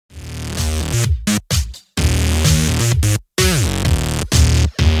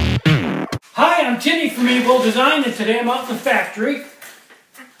Tinny from Evil Design, and today I'm out in the factory.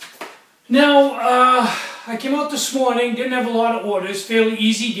 Now, I came out this morning, didn't have a lot of orders, fairly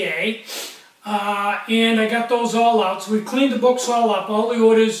easy day, and I got those all out. So we cleaned the books all up. All the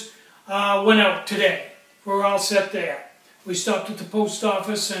orders went out today. We're all set there. We stopped at the post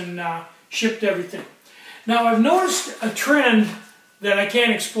office and shipped everything. Now, I've noticed a trend that I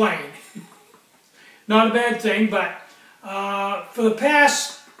can't explain. Not a bad thing, but for the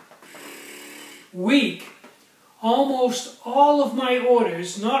past week, almost all of my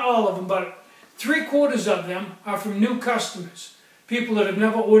orders, not all of them, but 3/4 of them are from new customers, people that have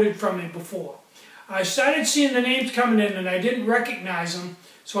never ordered from me before. I started seeing the names coming in and I didn't recognize them,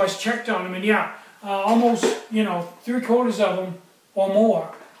 so I checked on them, and yeah, almost, 3/4 of them or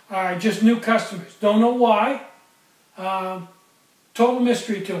more are just new customers. Don't know why. Total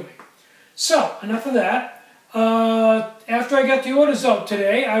mystery to me. So, enough of that. After I got the orders out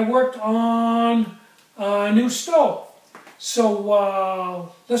today, I worked on a new stove.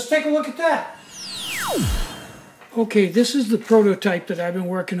 So, let's take a look at that. Okay, this is the prototype that I've been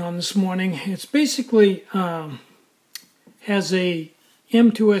working on this morning. It's basically has a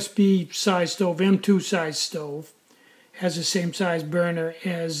M2SB size stove, M2 size stove. Has the same size burner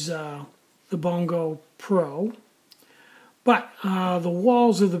as the Bongo Pro. But the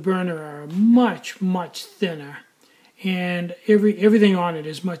walls of the burner are much, much thinner, and everything on it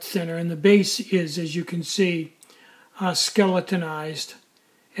is much thinner, and the base is, as you can see, skeletonized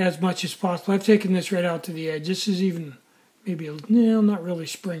as much as possible. I've taken this right out to the edge. This is even maybe, not really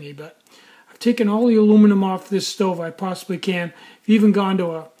springy, but I've taken all the aluminum off this stove I possibly can. I've even gone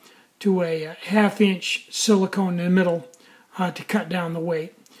to a 1/2-inch silicone in the middle to cut down the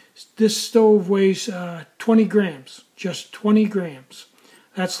weight. This stove weighs 20 grams, just 20 grams.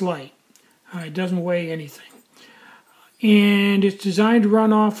 That's light. It doesn't weigh anything. And it's designed to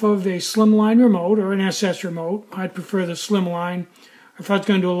run off of a Slimline remote or an SS remote. I'd prefer the Slimline. If I was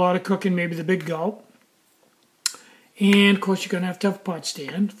going to do a lot of cooking, maybe the Big Gulp. And of course, you're going to have a pot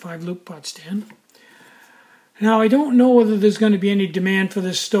stand, 5-loop pot stand. Now, I don't know whether there's going to be any demand for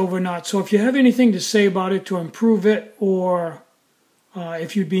this stove or not. So if you have anything to say about it to improve it, or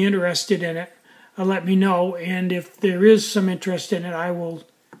if you'd be interested in it, let me know. And if there is some interest in it, I will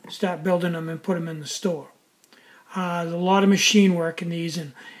start building them and put them in the store. There's a lot of machine work in these,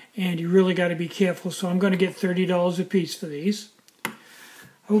 and you really got to be careful. So I'm going to get $30 a piece for these.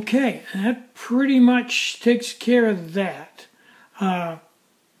 Okay, that pretty much takes care of that.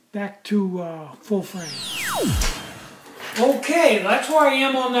 Back to full frame. Okay, that's where I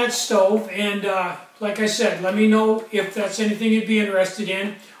am on that stove, and like I said, let me know if that's anything you'd be interested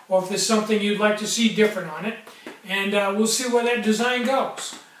in, or if there's something you'd like to see different on it, and we'll see where that design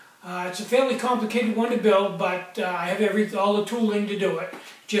goes. It's a fairly complicated one to build, but I have all the tooling to do it.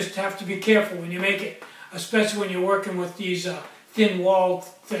 Just have to be careful when you make it, especially when you're working with these thin wall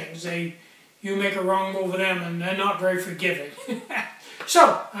things. You make a wrong move with them, and they're not very forgiving.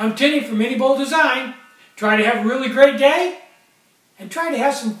 So, I'm Tinny from Mini Bowl Design. Try to have a really great day, and try to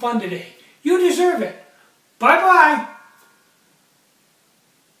have some fun today. You deserve it. Bye-bye.